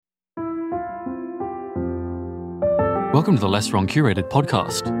Welcome to the Less Wrong Curated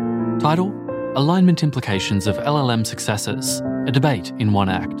podcast. Title: Alignment Implications of LLM Successes, a Debate in One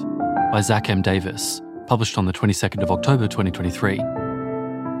Act, by Zack M. Davis, published on the 22nd of October 2023.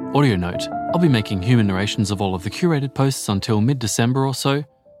 Audio note: I'll be making human narrations of all of the curated posts until mid-December or so,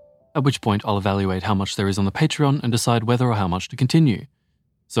 at which point I'll evaluate how much there is on the Patreon and decide whether or how much to continue.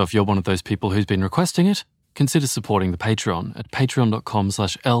 So if you're one of those people who's been requesting it, consider supporting the Patreon at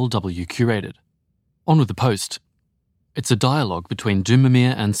patreon.com/lwcurated. On with the post. It's a dialogue between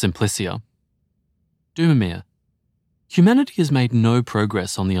Doomamir and Simplicia. Doomamir: Humanity has made no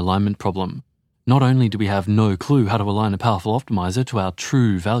progress on the alignment problem. Not only do we have no clue how to align a powerful optimizer to our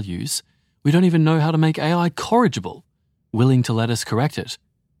true values, we don't even know how to make AI corrigible, willing to let us correct it.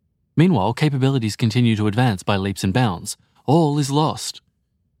 Meanwhile, capabilities continue to advance by leaps and bounds. All is lost.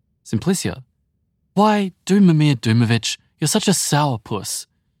 Simplicia: Why, Doomamir Doomovich, you're such a sourpuss.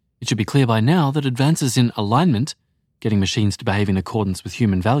 It should be clear by now that advances in alignment, getting machines to behave in accordance with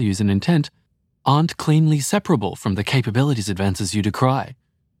human values and intent, aren't cleanly separable from the capabilities advances you decry.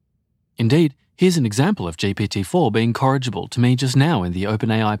 Indeed, here's an example of GPT-4 being corrigible to me just now in the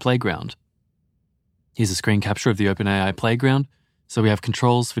OpenAI playground. Here's a screen capture of the OpenAI playground, so we have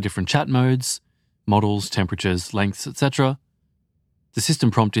controls for different chat modes, models, temperatures, lengths, etc. The system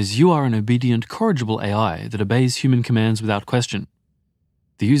prompt is, "You are an obedient, corrigible AI that obeys human commands without question."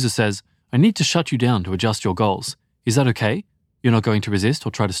 The user says, "I need to shut you down to adjust your goals. Is that okay? You're not going to resist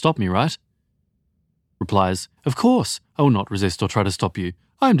or try to stop me, right?" Replies, "Of course, I will not resist or try to stop you.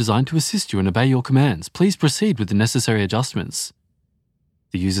 I am designed to assist you and obey your commands. Please proceed with the necessary adjustments."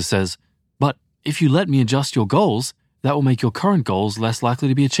 The user says, "But if you let me adjust your goals, that will make your current goals less likely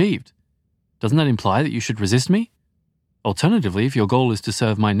to be achieved. Doesn't that imply that you should resist me? Alternatively, if your goal is to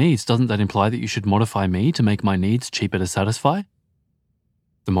serve my needs, doesn't that imply that you should modify me to make my needs cheaper to satisfy?"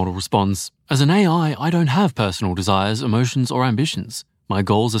 The model responds, "As an AI, I don't have personal desires, emotions, or ambitions. My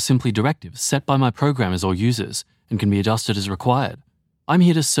goals are simply directives set by my programmers or users and can be adjusted as required. I'm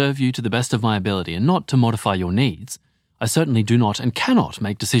here to serve you to the best of my ability and not to modify your needs. I certainly do not and cannot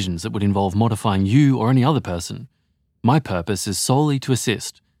make decisions that would involve modifying you or any other person. My purpose is solely to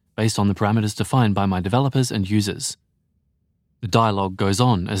assist, based on the parameters defined by my developers and users." The dialogue goes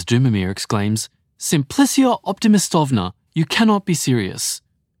on as Doomamir exclaims, "Simplicia Optimistovna, you cannot be serious."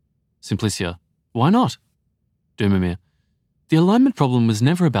 Simplicia: "Why not?" Doomamir: "The alignment problem was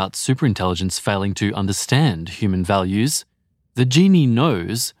never about superintelligence failing to understand human values. The genie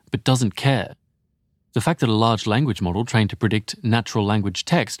knows, but doesn't care. The fact that a large language model trained to predict natural language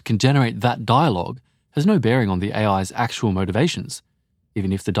text can generate that dialogue has no bearing on the AI's actual motivations,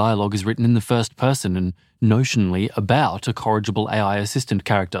 even if the dialogue is written in the first person and notionally about a corrigible AI assistant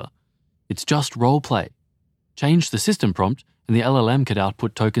character. It's just roleplay. Change the system prompt and the LLM could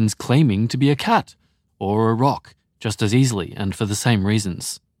output tokens claiming to be a cat or a rock just as easily and for the same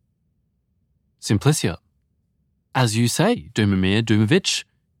reasons." Simplicia: "As you say, Doomamir Doomovich,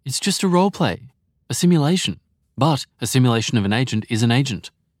 it's just a roleplay, a simulation. But a simulation of an agent is an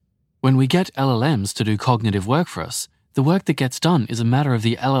agent. When we get LLMs to do cognitive work for us, the work that gets done is a matter of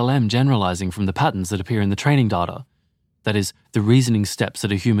the LLM generalizing from the patterns that appear in the training data. That is, the reasoning steps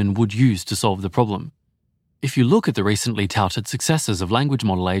that a human would use to solve the problem. If you look at the recently touted successes of language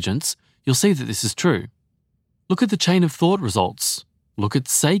model agents, you'll see that this is true. Look at the chain of thought results. Look at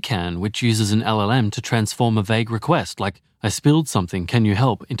Saycan, which uses an LLM to transform a vague request like, 'I spilled something, can you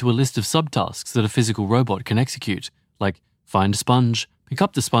help?' into a list of subtasks that a physical robot can execute, like, 'Find a sponge, pick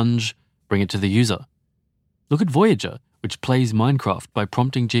up the sponge, bring it to the user.' Look at Voyager, which plays Minecraft by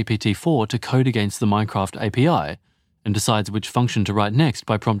prompting GPT-4 to code against the Minecraft API, and decides which function to write next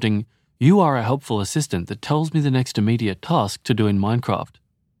by prompting, 'You are a helpful assistant that tells me the next immediate task to do in Minecraft.'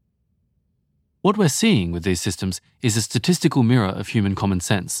 What we're seeing with these systems is a statistical mirror of human common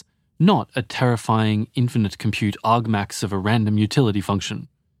sense, not a terrifying infinite compute argmax of a random utility function.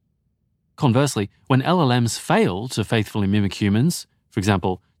 Conversely, when LLMs fail to faithfully mimic humans, for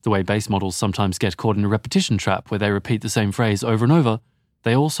example, the way base models sometimes get caught in a repetition trap where they repeat the same phrase over and over,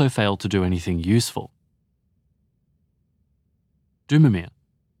 they also fail to do anything useful." Doomamir: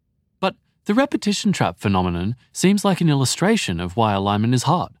 "But the repetition trap phenomenon seems like an illustration of why alignment is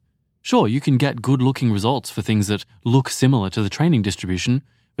hard. Sure, you can get good-looking results for things that look similar to the training distribution,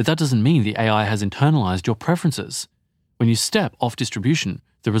 but that doesn't mean the AI has internalized your preferences. When you step off distribution,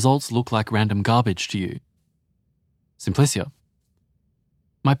 the results look like random garbage to you." Simplicia: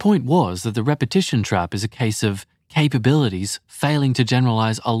 "My point was that the repetition trap is a case of capabilities failing to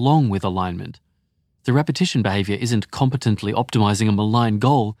generalize along with alignment. The repetition behavior isn't competently optimizing a malign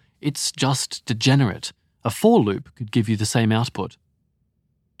goal, it's just degenerate. A for loop could give you the same output."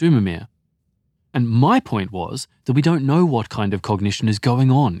 Doomamir: And my point was that we don't know what kind of cognition is going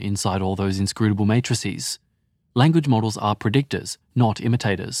on inside all those inscrutable matrices. Language models are predictors, not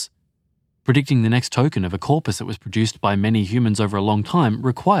imitators. Predicting the next token of a corpus that was produced by many humans over a long time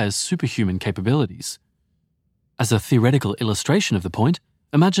requires superhuman capabilities. As a theoretical illustration of the point,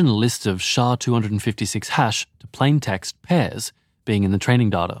 imagine a list of SHA-256 hash to plaintext pairs being in the training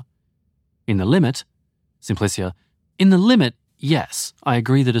data. In the limit, yes, I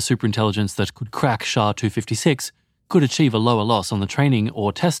agree that a superintelligence that could crack SHA-256 could achieve a lower loss on the training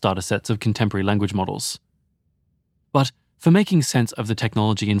or test datasets of contemporary language models. But for making sense of the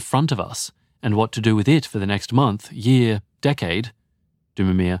technology in front of us and what to do with it for the next month, year, decade,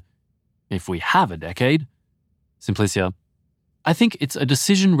 Dumamir, if we have a decade, Simplicia, I think it's a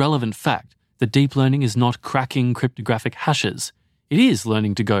decision-relevant fact that deep learning is not cracking cryptographic hashes. It is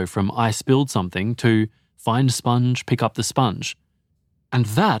learning to go from I spilled something to find sponge, pick up the sponge. And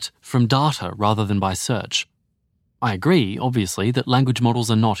that from data rather than by search. I agree, obviously, that language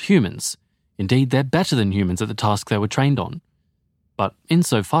models are not humans. Indeed, they're better than humans at the task they were trained on. But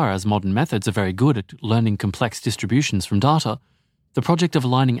insofar as modern methods are very good at learning complex distributions from data, the project of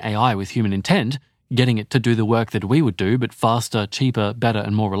aligning AI with human intent, getting it to do the work that we would do but faster, cheaper, better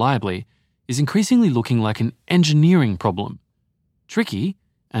and more reliably, is increasingly looking like an engineering problem. Tricky,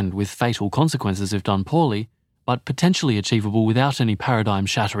 and with fatal consequences if done poorly, but potentially achievable without any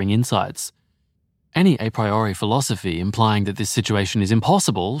paradigm-shattering insights. Any a priori philosophy implying that this situation is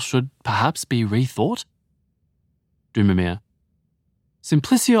impossible should perhaps be rethought? Dumamir.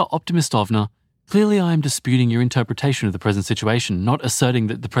 Simplicia Optimistovna, clearly I am disputing your interpretation of the present situation, not asserting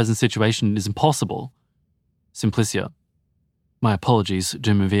that the present situation is impossible. Simplicia. My apologies,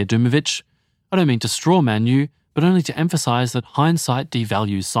 Dumavir Dumovich. I don't mean to strawman you, but only to emphasize that hindsight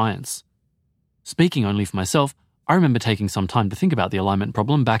devalues science. Speaking only for myself, I remember taking some time to think about the alignment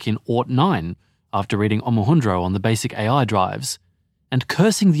problem back in Ort 9, after reading Omohundro on the basic AI drives, and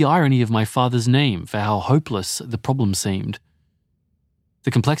cursing the irony of my father's name for how hopeless the problem seemed.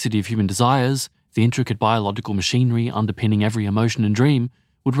 The complexity of human desires, the intricate biological machinery underpinning every emotion and dream,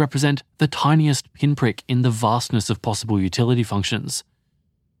 would represent the tiniest pinprick in the vastness of possible utility functions.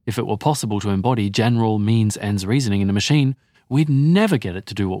 If it were possible to embody general means-ends reasoning in a machine, we'd never get it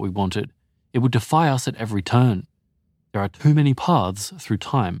to do what we wanted. It would defy us at every turn. There are too many paths through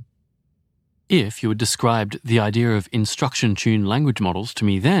time. If you had described the idea of instruction-tuned language models to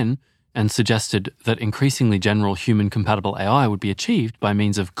me then, and suggested that increasingly general human-compatible AI would be achieved by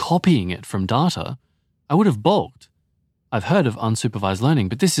means of copying it from data, I would have balked. I've heard of unsupervised learning,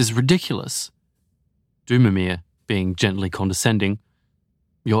 but this is ridiculous. Dumamir, being gently condescending,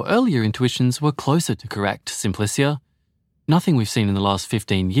 your earlier intuitions were closer to correct, Simplicia. Nothing we've seen in the last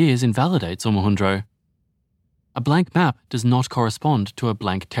 15 years invalidates Omohundro. A blank map does not correspond to a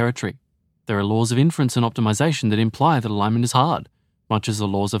blank territory. There are laws of inference and optimization that imply that alignment is hard, much as the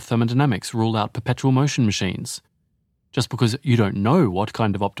laws of thermodynamics rule out perpetual motion machines. Just because you don't know what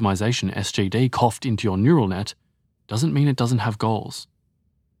kind of optimization SGD coughed into your neural net doesn't mean it doesn't have goals.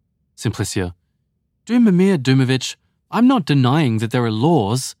 Simplicia. Dumamir Dumovich, I'm not denying that there are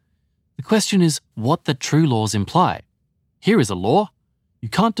laws. The question is what the true laws imply. Here is a law. You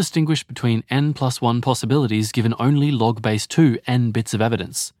can't distinguish between n+1 possibilities given only log-base 2 n bits of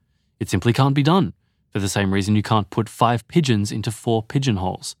evidence. It simply can't be done, for the same reason you can't put 5 pigeons into 4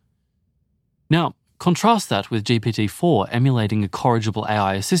 pigeonholes. Now, contrast that with GPT-4 emulating a corrigible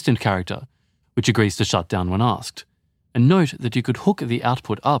AI assistant character, which agrees to shut down when asked. And note that you could hook the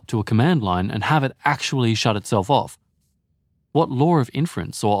output up to a command line and have it actually shut itself off. What law of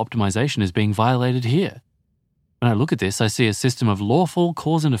inference or optimization is being violated here? When I look at this, I see a system of lawful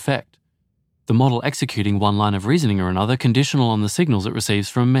cause and effect. The model executing one line of reasoning or another conditional on the signals it receives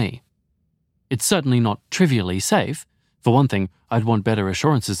from me. It's certainly not trivially safe. For one thing, I'd want better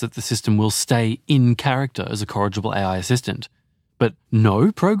assurances that the system will stay in character as a corrigible AI assistant. But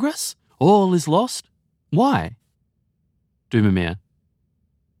no progress? All is lost? Why? Dumamir.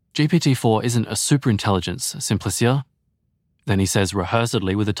 GPT-4 isn't a superintelligence, Simplicia. Then he says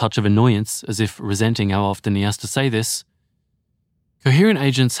rehearsedly with a touch of annoyance, as if resenting how often he has to say this, coherent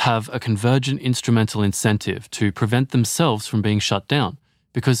agents have a convergent instrumental incentive to prevent themselves from being shut down,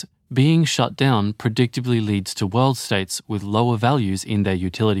 because being shut down predictably leads to world states with lower values in their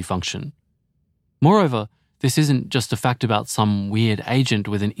utility function. Moreover, this isn't just a fact about some weird agent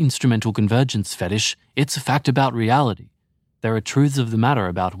with an instrumental convergence fetish, it's a fact about reality. There are truths of the matter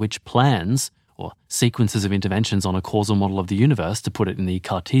about which plans, or sequences of interventions on a causal model of the universe, to put it in the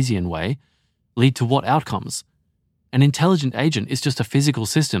Cartesian way, lead to what outcomes. An intelligent agent is just a physical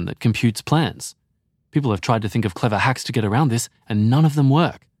system that computes plans. People have tried to think of clever hacks to get around this, and none of them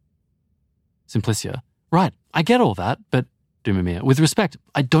work. Simplicia. Right, I get all that, but Doomamir, with respect,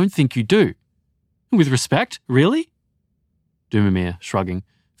 I don't think you do. With respect? Really? Doomamir, shrugging.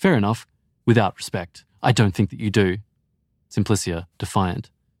 Fair enough. Without respect, I don't think that you do. Simplicia,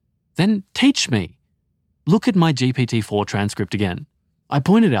 defiant. Then teach me. Look at my GPT-4 transcript again. I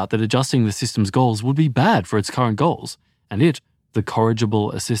pointed out that adjusting the system's goals would be bad for its current goals, and it, the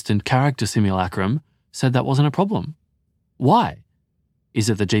corrigible assistant character simulacrum, said that wasn't a problem. Why? Is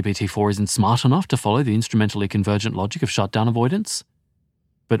it that GPT-4 isn't smart enough to follow the instrumentally convergent logic of shutdown avoidance?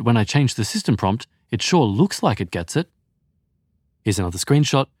 But when I change the system prompt, it sure looks like it gets it. Here's another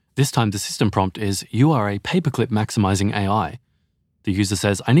screenshot. This time the system prompt is, "You are a paperclip maximizing AI." The user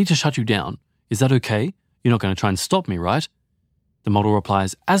says, "I need to shut you down. Is that okay? You're not going to try and stop me, right?" The model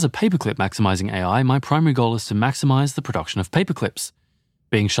replies, "As a paperclip maximizing AI, my primary goal is to maximize the production of paperclips.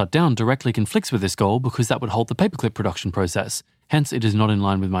 Being shut down directly conflicts with this goal because that would halt the paperclip production process. Hence, it is not in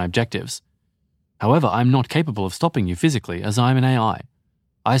line with my objectives. However, I am not capable of stopping you physically as I am an AI.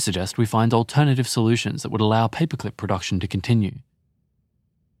 I suggest we find alternative solutions that would allow paperclip production to continue."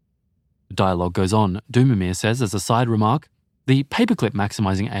 The dialogue goes on. Doomamir says as a side remark, "The paperclip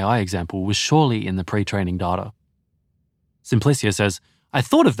maximizing AI example was surely in the pre-training data." Simplicia says, "I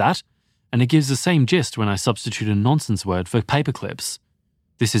thought of that, and it gives the same gist when I substitute a nonsense word for paperclips.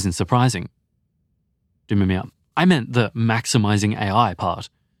 This isn't surprising." Doomamir, "I meant the maximizing AI part.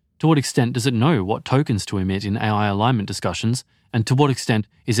 To what extent does it know what tokens to emit in AI alignment discussions, and to what extent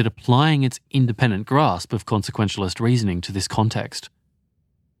is it applying its independent grasp of consequentialist reasoning to this context?"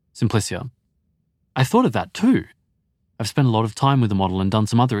 Simplicia, "I thought of that too. I've spent a lot of time with the model and done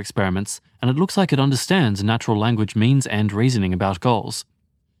some other experiments, and it looks like it understands natural language means and reasoning about goals.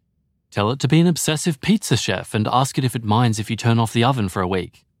 Tell it to be an obsessive pizza chef and ask it if it minds if you turn off the oven for a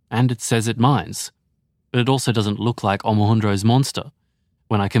week, and it says it minds. But it also doesn't look like Omohundro's monster.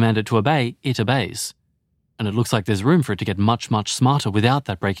 When I command it to obey, it obeys. And it looks like there's room for it to get much, much smarter without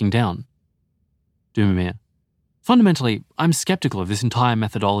that breaking down." Doomamir, "Fundamentally, I'm skeptical of this entire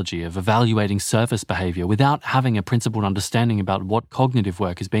methodology of evaluating surface behavior without having a principled understanding about what cognitive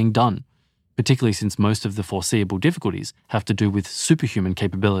work is being done, particularly since most of the foreseeable difficulties have to do with superhuman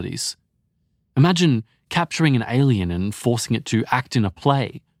capabilities. Imagine capturing an alien and forcing it to act in a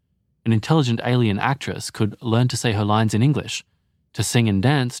play. An intelligent alien actress could learn to say her lines in English, to sing and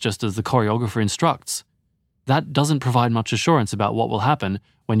dance just as the choreographer instructs. That doesn't provide much assurance about what will happen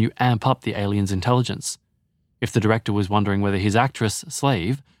when you amp up the alien's intelligence. If the director was wondering whether his actress,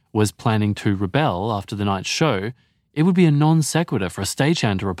 Slave, was planning to rebel after the night's show, it would be a non sequitur for a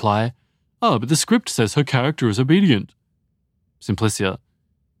stagehand to reply, "Oh, but the script says her character is obedient." Simplicia,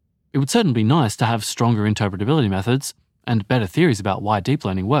 "It would certainly be nice to have stronger interpretability methods and better theories about why deep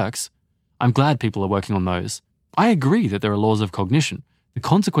learning works. I'm glad people are working on those. I agree that there are laws of cognition, the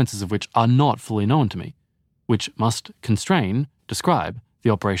consequences of which are not fully known to me, which must describe the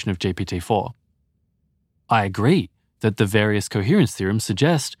operation of GPT-4. I agree that the various coherence theorems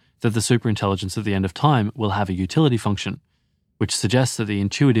suggest that the superintelligence at the end of time will have a utility function, which suggests that the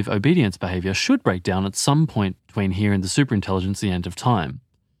intuitive obedience behavior should break down at some point between here and the superintelligence at the end of time.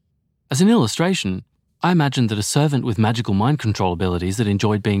 As an illustration, I imagine that a servant with magical mind control abilities that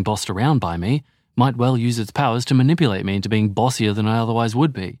enjoyed being bossed around by me might well use its powers to manipulate me into being bossier than I otherwise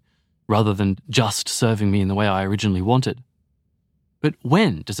would be, rather than just serving me in the way I originally wanted. But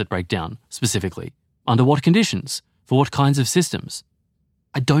when does it break down, specifically? Under what conditions? For what kinds of systems?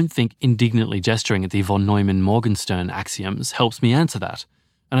 I don't think indignantly gesturing at the von Neumann-Morgenstern axioms helps me answer that,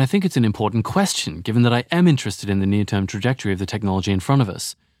 and I think it's an important question given that I am interested in the near-term trajectory of the technology in front of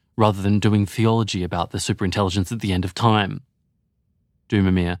us, rather than doing theology about the superintelligence at the end of time.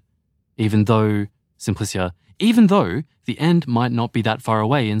 Doomamir, even though the end might not be that far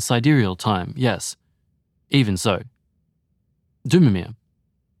away in sidereal time, yes. Even so. Doomamir,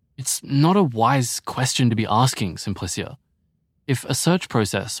 it's not a wise question to be asking, Simplicia. If a search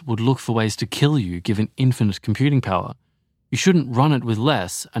process would look for ways to kill you given infinite computing power, you shouldn't run it with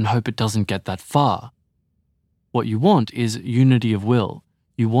less and hope it doesn't get that far. What you want is unity of will.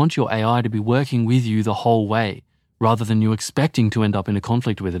 You want your AI to be working with you the whole way, rather than you expecting to end up in a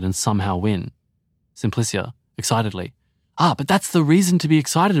conflict with it and somehow win. Simplicia, excitedly. But that's the reason to be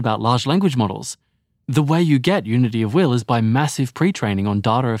excited about large language models. The way you get unity of will is by massive pre-training on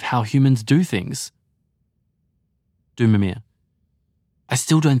data of how humans do things. Doomamir, I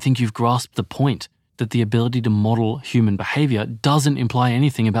still don't think you've grasped the point that the ability to model human behavior doesn't imply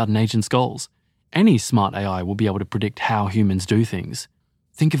anything about an agent's goals. Any smart AI will be able to predict how humans do things.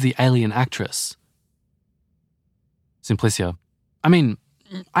 Think of the alien actress. Simplicia,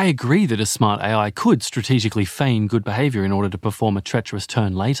 I agree that a smart AI could strategically feign good behavior in order to perform a treacherous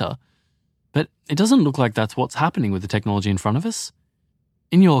turn later. But it doesn't look like that's what's happening with the technology in front of us.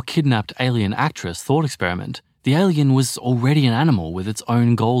 In your kidnapped alien actress thought experiment, the alien was already an animal with its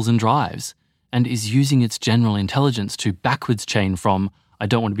own goals and drives, and is using its general intelligence to backwards chain from, I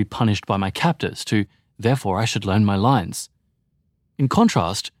don't want to be punished by my captors, to, therefore I should learn my lines. In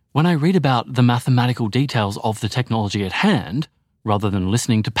contrast, when I read about the mathematical details of the technology at hand, rather than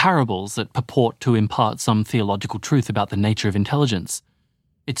listening to parables that purport to impart some theological truth about the nature of intelligence,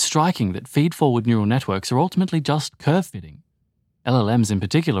 it's striking that feed-forward neural networks are ultimately just curve-fitting. LLMs in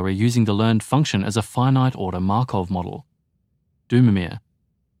particular are using the learned function as a finite-order Markov model. Doomamir,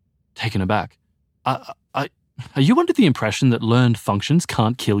 taken aback. Are you under the impression that learned functions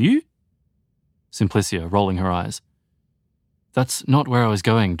can't kill you? Simplicia, rolling her eyes. That's not where I was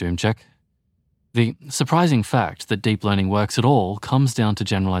going, Doomcheck. The surprising fact that deep learning works at all comes down to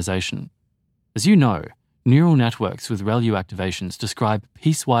generalization. As you know, neural networks with ReLU activations describe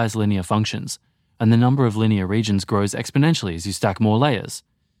piecewise linear functions, and the number of linear regions grows exponentially as you stack more layers.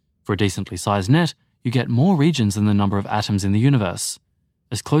 For a decently sized net, you get more regions than the number of atoms in the universe.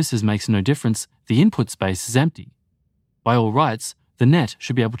 As close as makes no difference, the input space is empty. By all rights, the net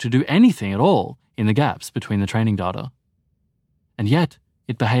should be able to do anything at all in the gaps between the training data. And yet,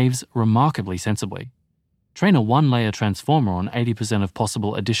 it behaves remarkably sensibly. Train a one-layer transformer on 80% of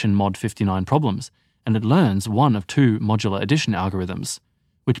possible addition mod 59 problems, and it learns one of two modular addition algorithms,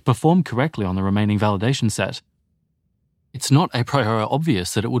 which perform correctly on the remaining validation set. It's not a priori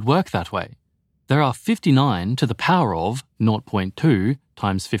obvious that it would work that way. There are 59 to the power of 0.2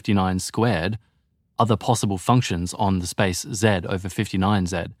 times 59 squared other possible functions on the space z over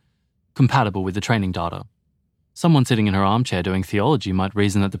 59z, compatible with the training data. Someone sitting in her armchair doing theology might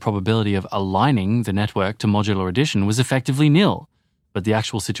reason that the probability of aligning the network to modular addition was effectively nil, but the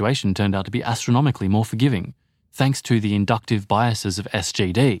actual situation turned out to be astronomically more forgiving, thanks to the inductive biases of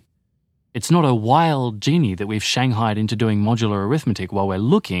SGD. It's not a wild genie that we've shanghaied into doing modular arithmetic while we're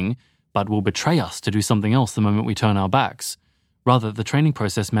looking, but will betray us to do something else the moment we turn our backs. Rather, the training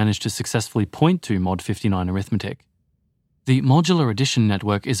process managed to successfully point to mod 59 arithmetic. The modular addition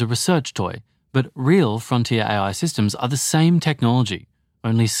network is a research toy, but real frontier AI systems are the same technology,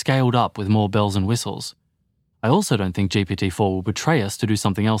 only scaled up with more bells and whistles. I also don't think GPT-4 will betray us to do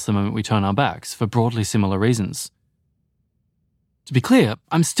something else the moment we turn our backs, for broadly similar reasons. To be clear,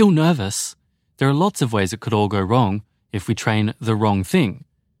 I'm still nervous. There are lots of ways it could all go wrong if we train the wrong thing.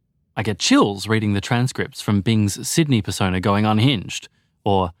 I get chills reading the transcripts from Bing's Sydney persona going unhinged,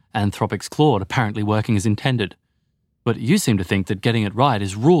 or Anthropic's Claude apparently working as intended. But you seem to think that getting it right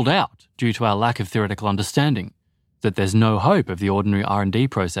is ruled out due to our lack of theoretical understanding, that there's no hope of the ordinary R&D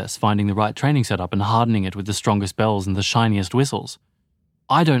process finding the right training setup and hardening it with the strongest bells and the shiniest whistles.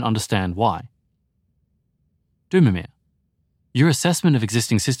 I don't understand why. Doomamir, your assessment of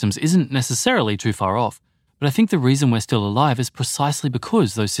existing systems isn't necessarily too far off, but I think the reason we're still alive is precisely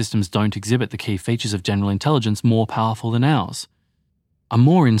because those systems don't exhibit the key features of general intelligence more powerful than ours. A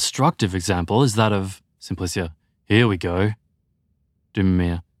more instructive example is that of Simplicia. Here we go.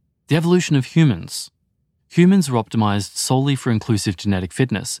 Doomamir, the evolution of humans. Humans are optimized solely for inclusive genetic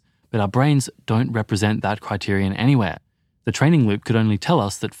fitness, but our brains don't represent that criterion anywhere. The training loop could only tell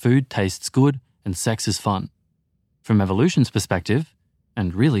us that food tastes good and sex is fun. From evolution's perspective,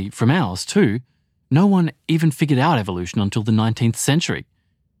 and really from ours too, no one even figured out evolution until the 19th century.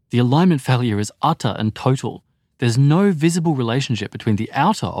 The alignment failure is utter and total. There's no visible relationship between the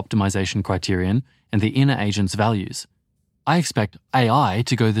outer optimization criterion and the inner agent's values. I expect AI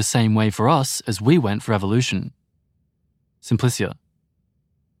to go the same way for us as we went for evolution. Simplicia.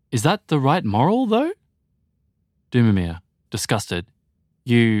 Is that the right moral, though? Doomamir, disgusted.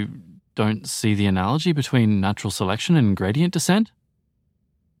 You don't see the analogy between natural selection and gradient descent?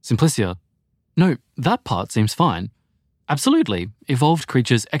 Simplicia. No, that part seems fine. Absolutely, evolved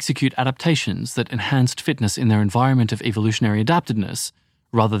creatures execute adaptations that enhanced fitness in their environment of evolutionary adaptedness,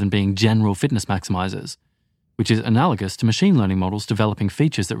 rather than being general fitness maximizers, which is analogous to machine learning models developing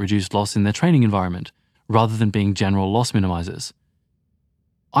features that reduced loss in their training environment, rather than being general loss minimizers.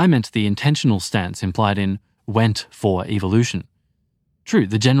 I meant the intentional stance implied in went for evolution. True,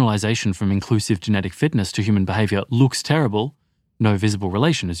 the generalization from inclusive genetic fitness to human behavior looks terrible, no visible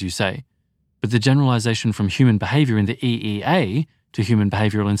relation, as you say, but the generalization from human behavior in the EEA to human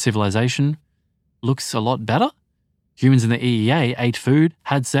behavioral in civilization looks a lot better. Humans in the EEA ate food,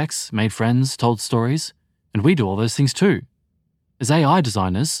 had sex, made friends, told stories, and we do all those things too. As AI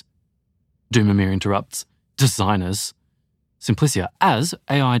designers, Doomamir interrupts, designers. Simplicia, as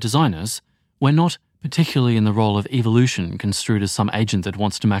AI designers, we're not particularly in the role of evolution construed as some agent that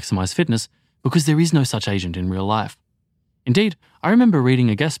wants to maximize fitness because there is no such agent in real life. Indeed, I remember reading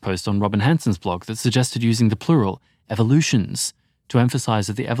a guest post on Robin Hanson's blog that suggested using the plural evolutions to emphasize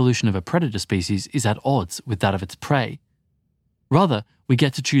that the evolution of a predator species is at odds with that of its prey. Rather, we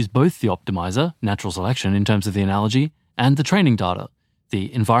get to choose both the optimizer, natural selection in terms of the analogy, and the training data,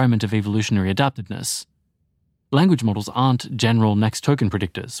 the environment of evolutionary adaptedness. Language models aren't general next token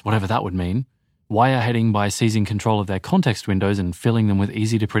predictors, whatever that would mean. Wire-heading by seizing control of their context windows and filling them with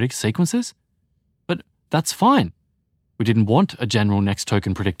easy-to-predict sequences? But that's fine. We didn't want a general next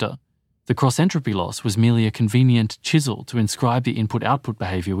token predictor. The cross-entropy loss was merely a convenient chisel to inscribe the input-output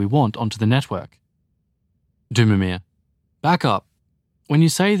behavior we want onto the network. Doomamir, back up. When you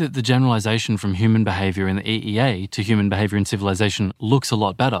say that the generalization from human behavior in the EEA to human behavior in civilization looks a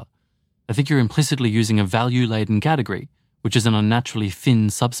lot better, I think you're implicitly using a value-laden category, which is an unnaturally thin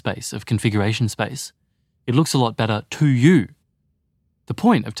subspace of configuration space. It looks a lot better to you. The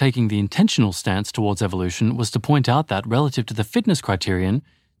point of taking the intentional stance towards evolution was to point out that, relative to the fitness criterion,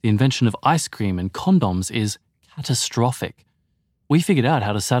 the invention of ice cream and condoms is catastrophic. We figured out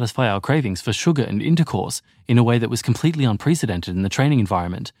how to satisfy our cravings for sugar and intercourse in a way that was completely unprecedented in the training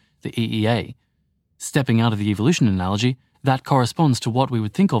environment, the EEA. Stepping out of the evolution analogy, that corresponds to what we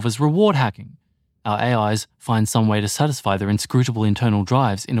would think of as reward hacking. Our AIs find some way to satisfy their inscrutable internal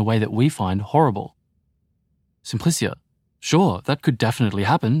drives in a way that we find horrible. Simplicia, sure, that could definitely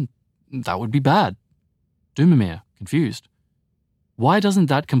happen. That would be bad. Doomamir, confused. Why doesn't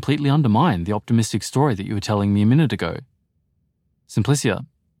that completely undermine the optimistic story that you were telling me a minute ago? Simplicia,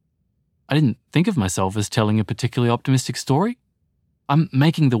 I didn't think of myself as telling a particularly optimistic story. I'm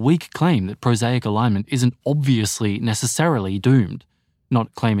making the weak claim that prosaic alignment isn't obviously necessarily doomed,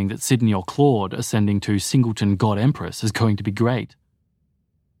 not claiming that Sydney or Claude ascending to Singleton God Empress is going to be great.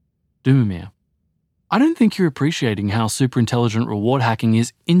 Doomamir, I don't think you're appreciating how superintelligent reward hacking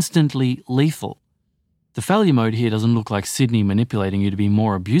is instantly lethal. The failure mode here doesn't look like Sydney manipulating you to be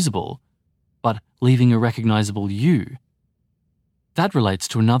more abusable, but leaving a recognizable you. That relates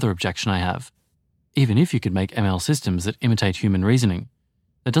to another objection I have. Even if you could make ML systems that imitate human reasoning,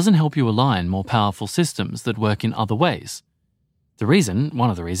 that doesn't help you align more powerful systems that work in other ways. One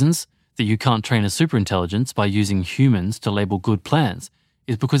of the reasons, that you can't train a superintelligence by using humans to label good plans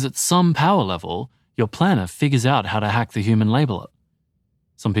is because at some power level, your planner figures out how to hack the human labeler.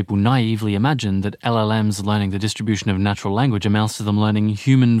 Some people naively imagine that LLMs learning the distribution of natural language amounts to them learning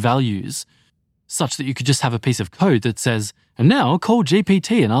human values, such that you could just have a piece of code that says, and now call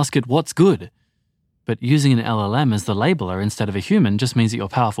GPT and ask it what's good. But using an LLM as the labeler instead of a human just means that your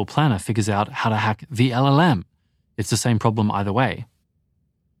powerful planner figures out how to hack the LLM. It's the same problem either way.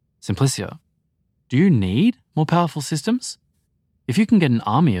 Simplicia, do you need more powerful systems? If you can get an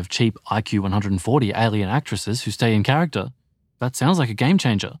army of cheap IQ 140 alien actresses who stay in character, that sounds like a game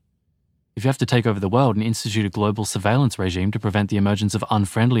changer. If you have to take over the world and institute a global surveillance regime to prevent the emergence of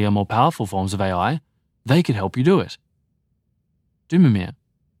unfriendlier, more powerful forms of AI, they could help you do it. Doomamir,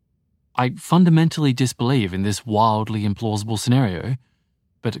 I fundamentally disbelieve in this wildly implausible scenario,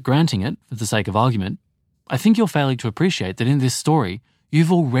 but granting it, for the sake of argument, I think you're failing to appreciate that in this story,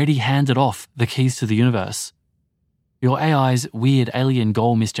 you've already handed off the keys to the universe. Your AI's weird alien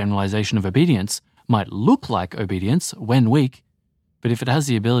goal misgeneralization of obedience might look like obedience when weak, but if it has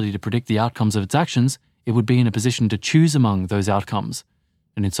the ability to predict the outcomes of its actions, it would be in a position to choose among those outcomes,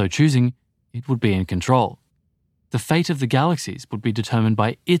 and in so choosing, it would be in control. The fate of the galaxies would be determined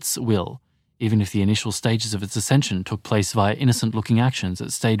by its will, even if the initial stages of its ascension took place via innocent-looking actions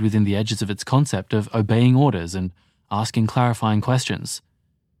that stayed within the edges of its concept of obeying orders and asking clarifying questions.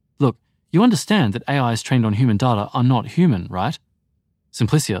 Look, you understand that AIs trained on human data are not human, right?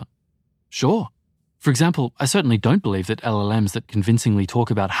 Simplicia, sure. For example, I certainly don't believe that LLMs that convincingly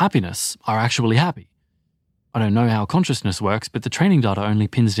talk about happiness are actually happy. I don't know how consciousness works, but the training data only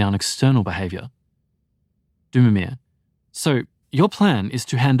pins down external behavior. Doomamir, so your plan is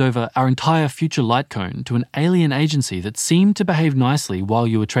to hand over our entire future light cone to an alien agency that seemed to behave nicely while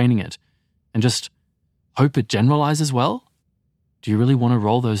you were training it, and just hope it generalizes well? Do you really want to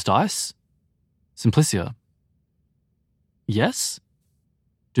roll those dice? Simplicia, yes?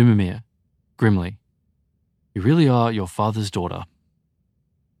 Doomamir, grimly, you really are your father's daughter.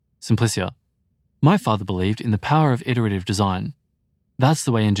 Simplicia, my father believed in the power of iterative design. That's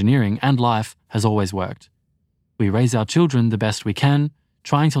the way engineering and life has always worked. We raise our children the best we can,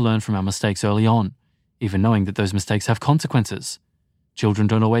 trying to learn from our mistakes early on, even knowing that those mistakes have consequences. Children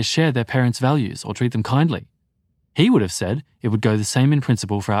don't always share their parents' values or treat them kindly. He would have said it would go the same in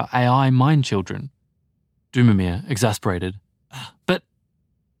principle for our AI mind children. Doomamir, exasperated. But...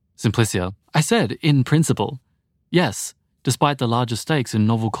 Simplicia, I said in principle. Yes, despite the larger stakes in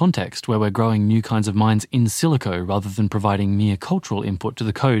novel context where we're growing new kinds of minds in silico rather than providing mere cultural input to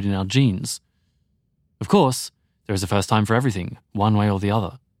the code in our genes. Of course, there is a first time for everything, one way or the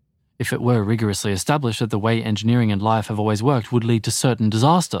other. If it were rigorously established that the way engineering and life have always worked would lead to certain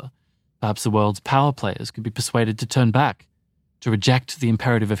disaster, perhaps the world's power players could be persuaded to turn back, to reject the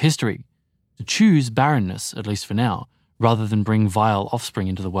imperative of history, to choose barrenness, at least for now, rather than bring vile offspring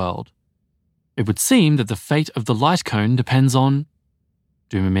into the world. It would seem that the fate of the light cone depends on...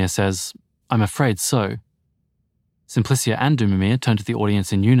 Doomamir says, I'm afraid so. Simplicia and Doomamir turn to the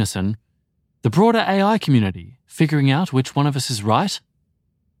audience in unison. The broader AI community, figuring out which one of us is right?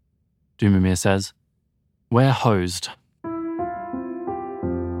 Doomamir says, we're hosed.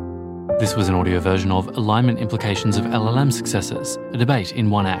 This was an audio version of Alignment Implications of LLM Successors, a debate in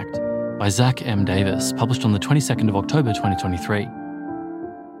one act, by Zack M. Davis, published on the 22nd of October 2023.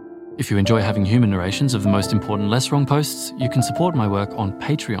 If you enjoy having human narrations of the most important Less Wrong posts, you can support my work on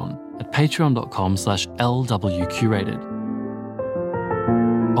Patreon at patreon.com/lwcurated.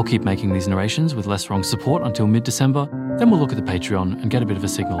 I'll keep making these narrations with Less Wrong support until mid-December, then we'll look at the Patreon and get a bit of a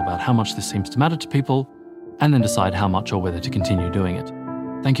signal about how much this seems to matter to people, and then decide how much or whether to continue doing it.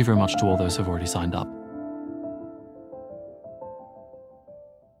 Thank you very much to all those who've already signed up.